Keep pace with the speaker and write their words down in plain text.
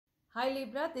Hi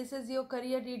Libra, this is your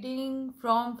career reading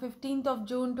from 15th of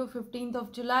June to 15th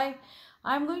of July.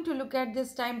 I'm going to look at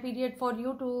this time period for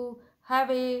you to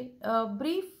have a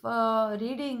brief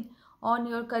reading on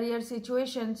your career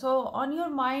situation. So on your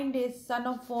mind is Son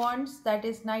of Wands, that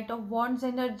is Knight of Wands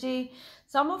energy.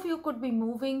 Some of you could be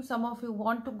moving, some of you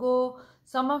want to go,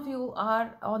 some of you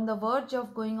are on the verge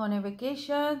of going on a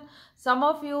vacation, some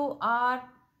of you are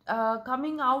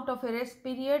coming out of a rest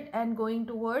period and going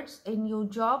towards a new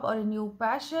job or a new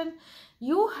passion.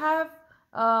 You have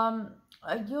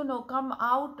come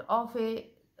out of a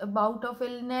bout of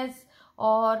illness,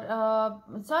 or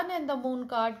sun and the moon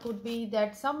card could be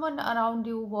that someone around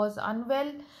you was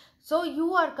unwell, so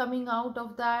you are coming out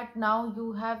of that. Now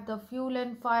you have the fuel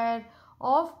and fire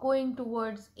of going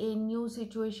towards a new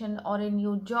situation or a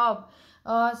new job.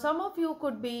 Some of you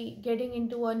could be getting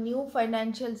into a new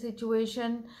financial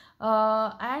situation,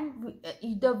 and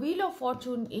the wheel of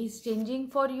fortune is changing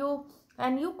for you,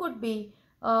 and you could be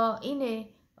in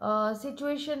a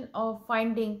situation of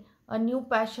finding a new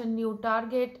passion, new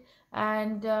target,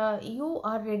 and you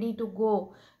are ready to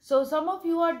go. So some of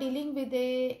you are dealing with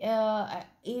a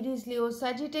Aries, Leo,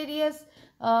 Sagittarius,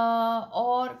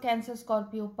 or Cancer,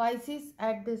 Scorpio, Pisces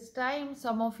at this time.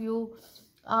 Some of you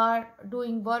are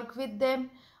doing work with them.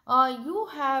 You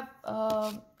have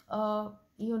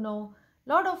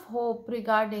lot of hope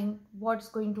regarding what's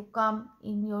going to come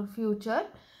in your future.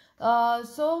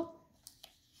 So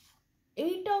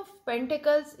Eight of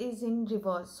Pentacles is in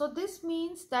reverse. So this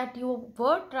means that you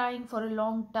were trying for a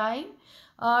long time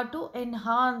to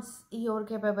enhance your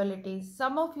capabilities.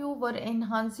 Some of you were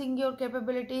enhancing your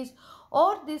capabilities,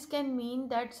 or this can mean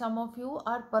that some of you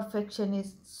are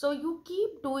perfectionists. So you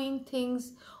keep doing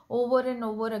things over and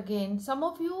over again. Some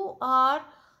of you are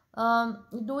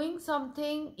doing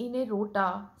something in a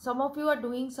rota. Some of you are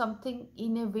doing something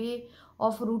in a way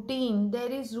of routine.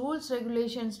 There is rules,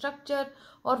 regulation, structure,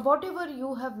 or whatever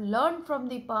you have learned from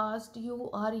the past, you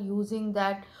are using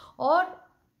that, or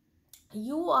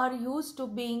you are used to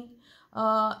being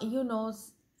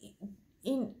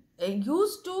in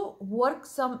used to work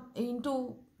some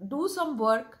into do some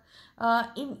work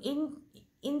in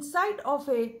inside of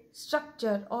a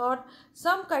structure or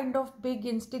some kind of big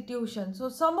institution. So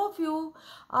some of you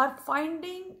are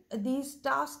finding these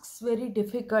tasks very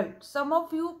difficult. Some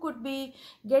of you could be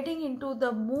getting into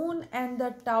the moon and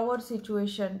the tower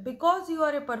situation because you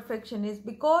are a perfectionist,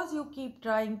 because you keep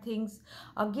trying things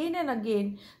again and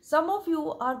again. Some of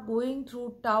you are going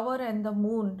through tower and the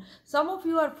moon. Some of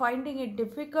you are finding it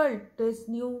difficult, this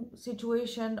new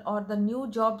situation or the new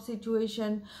job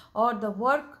situation or the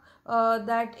work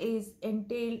that is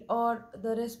entailed, or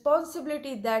the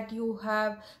responsibility that you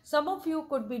have. Some of you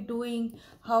could be doing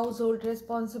household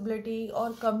responsibility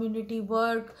or community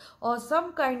work or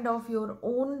some kind of your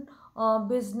own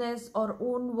business or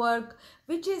own work,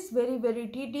 which is very very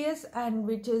tedious and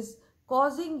which is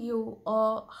causing you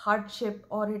a hardship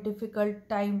or a difficult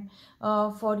time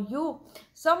for you.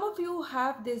 Some of you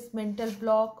have this mental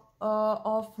block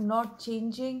of not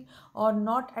changing or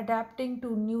not adapting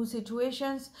to new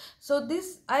situations. So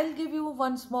this, I'll give you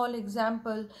one small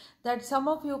example, that some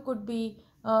of you could be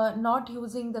not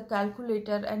using the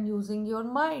calculator and using your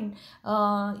mind,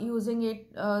 using it.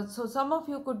 So some of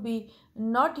you could be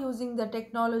not using the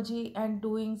technology and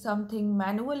doing something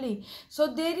manually. So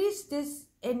there is this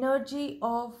energy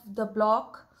of the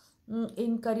block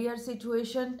in career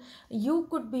situation. You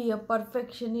could be a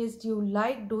perfectionist, you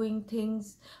like doing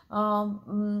things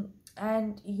and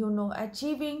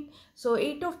achieving. So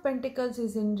Eight of Pentacles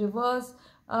is in reverse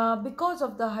because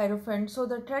of the Hierophant. So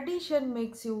the tradition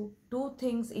makes you do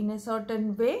things in a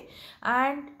certain way,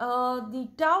 and the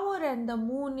Tower and the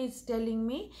Moon is telling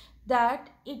me that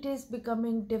it is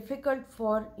becoming difficult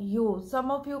for you.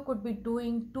 Some of you could be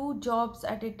doing two jobs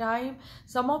at a time.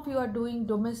 Some of you are doing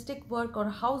domestic work or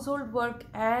household work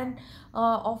and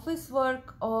office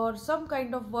work or some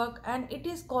kind of work, and it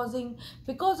is causing,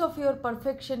 because of your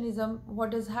perfectionism,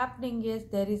 what is happening is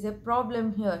there is a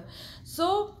problem here.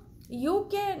 So you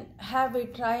can have a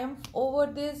triumph over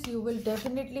this. You will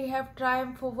definitely have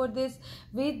triumph over this.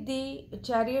 With the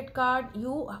Chariot card,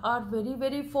 you are very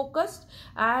very focused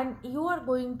and you are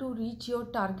going to reach your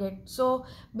target. So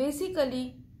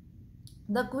basically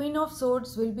the Queen of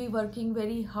Swords will be working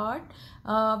very hard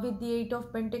with the Eight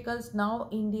of Pentacles now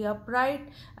in the upright,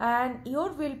 and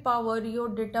your willpower, your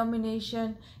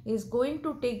determination is going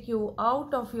to take you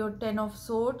out of your Ten of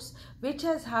Swords, which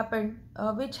had happened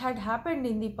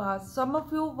in the past. Some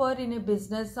of you were in a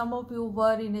business, some of you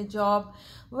were in a job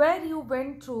where you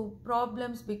went through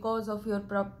problems because of your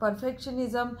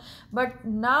perfectionism, but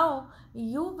now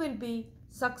you will be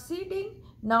succeeding.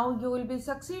 Now you will be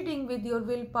succeeding with your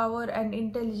willpower and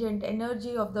intelligent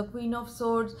energy of the Queen of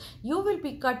Swords. You will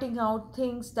be cutting out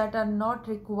things that are not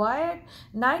required.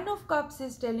 Nine of Cups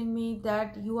is telling me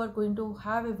that you are going to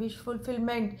have a wish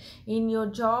fulfillment in your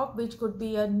job, which could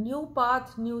be a new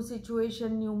path, new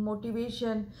situation, new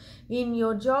motivation in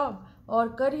your job or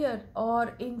career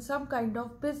or in some kind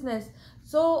of business.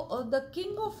 So the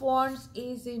King of Wands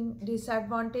is in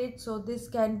disadvantage, so this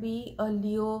can be a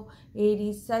Leo,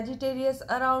 Aries, Sagittarius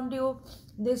around you.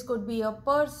 This could be a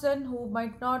person who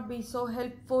might not be so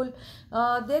helpful.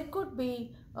 There could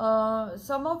be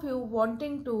some of you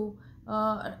wanting to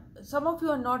some of you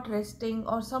are not resting,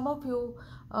 or some of you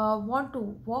want to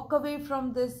walk away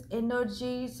from this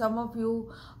energy. Some of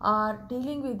you are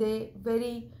dealing with a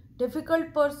very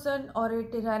difficult person or a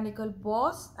tyrannical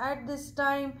boss at this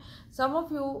time. Some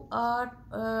of you are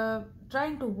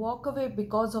trying to walk away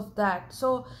because of that.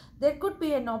 So there could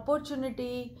be an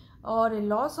opportunity or a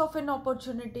loss of an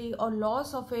opportunity or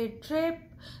loss of a trip.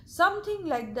 Something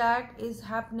like that is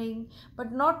happening,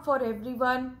 but not for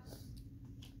everyone.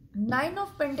 Nine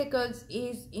of Pentacles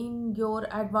is in your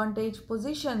advantage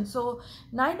position. So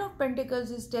Nine of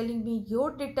Pentacles is telling me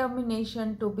your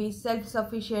determination to be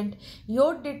self-sufficient,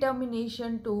 your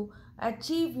determination to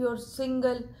achieve your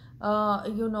single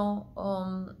you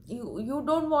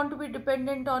don't want to be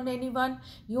dependent on anyone.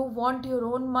 You want your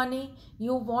own money,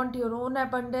 you want your own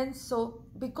abundance. So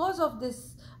because of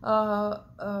this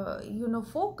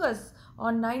focus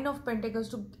on Nine of Pentacles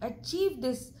to achieve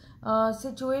this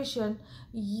situation,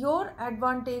 your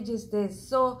advantage is this.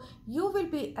 So you will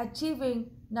be achieving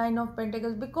Nine of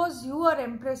Pentacles because you are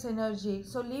Empress energy.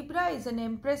 So Libra is an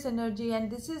Empress energy,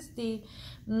 and this is the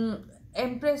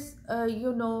Empress.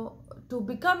 To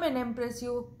become an Empress,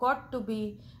 you got to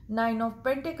be Nine of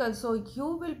Pentacles. So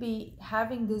you will be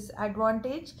having this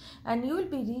advantage, and you will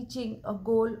be reaching a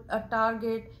goal, a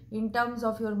target in terms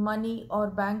of your money or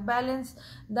bank balance.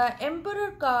 The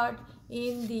Emperor card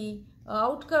in the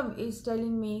outcome is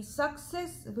telling me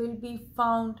success will be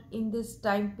found in this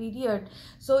time period.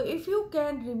 So if you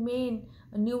can remain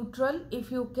neutral,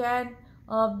 if you can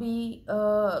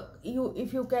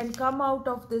if you can come out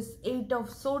of this Eight of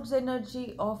Swords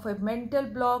energy of a mental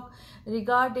block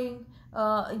regarding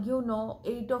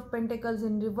Eight of Pentacles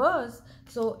in reverse.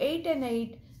 So 8 and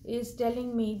 8 is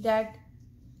telling me that,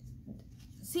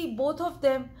 see, both of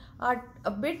them are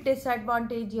a bit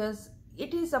disadvantageous.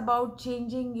 It is about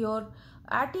changing your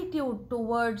attitude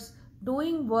towards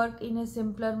doing work in a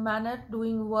simpler manner,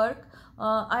 doing work.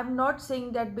 I'm not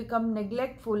saying that become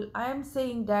neglectful. I am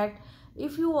saying that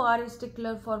if you are a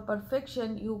stickler for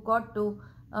perfection, you got to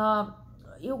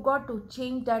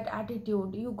change that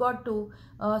attitude. You got to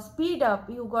speed up.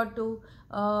 You got to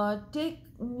take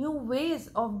new ways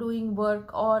of doing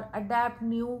work, or adapt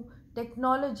new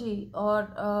technology, or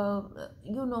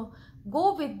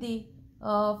go with the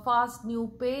fast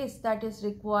new pace that is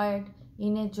required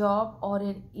in a job or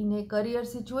in a career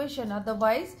situation.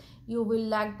 Otherwise you will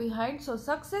lag behind. So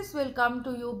success will come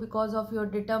to you because of your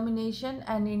determination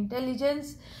and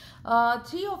intelligence.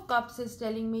 Three of Cups is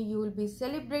telling me you will be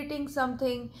celebrating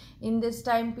something in this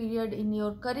time period in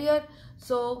your career.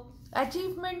 So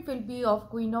achievement will be of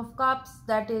Queen of Cups,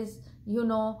 that is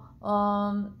medium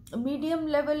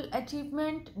level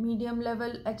achievement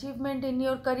in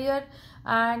your career.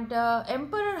 And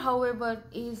Emperor, however,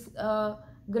 is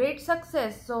great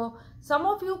success. So some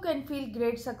of you can feel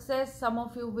great success. Some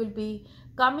of you will be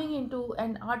coming into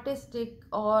an artistic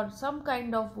or some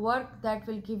kind of work that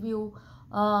will give you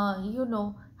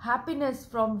happiness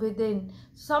from within.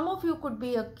 Some of you could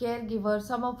be a caregiver.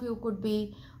 Some of you could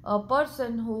be a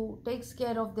person who takes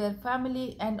care of their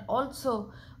family and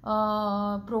also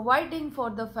providing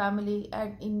for the family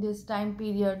in this time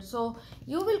period. So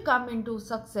you will come into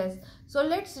success. So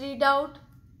let's read out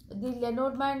the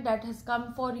Lenormand that has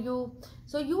come for you.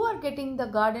 So you are getting the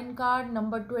Garden card,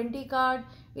 number 20 card.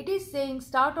 It is saying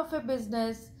start of a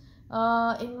business,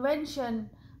 invention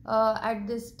at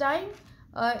this time.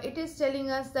 It is telling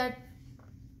us that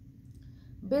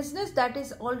business that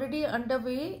is already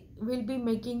underway will be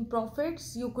making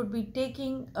profits. You could be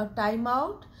taking a time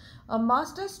out. A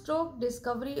master stroke,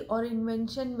 discovery or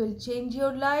invention will change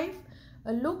your life.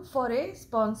 Look for a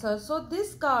sponsor. So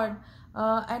this card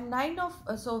and nine of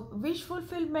wish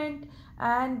fulfillment,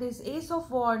 and this Ace of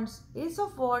Wands. Ace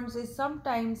of Wands is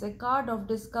sometimes a card of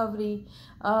discovery,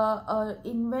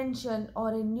 invention, or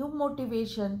a new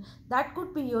motivation. That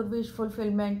could be your wish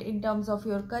fulfillment in terms of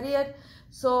your career.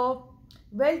 So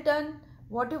well done.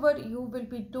 Whatever you will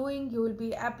be doing, you will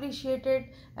be appreciated,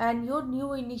 and your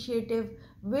new initiative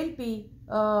will be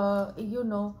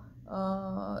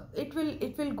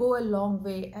it will go a long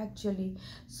way actually.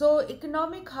 So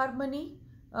economic harmony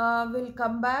will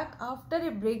come back after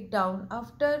a breakdown.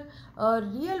 After a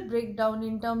real breakdown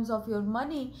in terms of your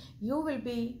money, you will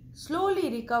be slowly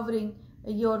recovering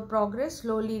your progress,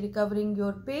 slowly recovering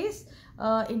your pace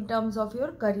in terms of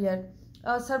your career.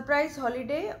 A surprise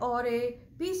holiday or a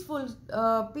peaceful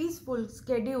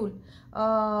schedule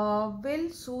will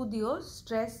soothe your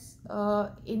stress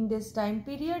in this time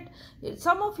period.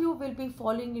 Some of you will be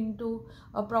falling into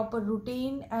a proper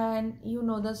routine, and you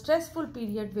know the stressful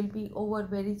period will be over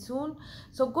very soon.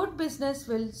 So good business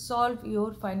will solve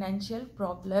your financial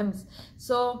problems.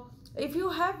 So if you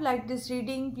have liked this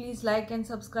reading, please like and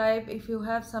subscribe. If you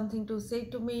have something to say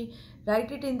to me,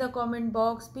 write it in the comment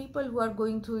box. People who are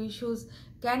going through issues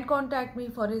can contact me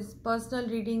for his personal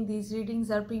reading. These readings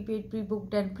are prepaid,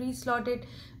 pre-booked and pre-slotted.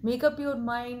 Make up your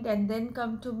mind and then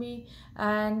come to me,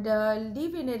 and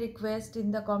leave in a request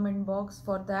in the comment box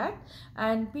for that.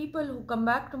 And people who come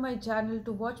back to my channel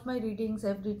to watch my readings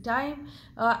every time,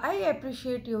 I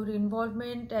appreciate your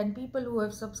involvement. And people who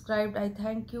have subscribed, I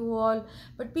thank you all.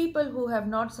 But people who have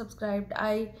not subscribed,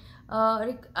 I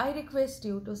request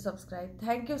you to subscribe.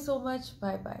 Thank you so much.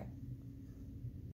 Bye bye.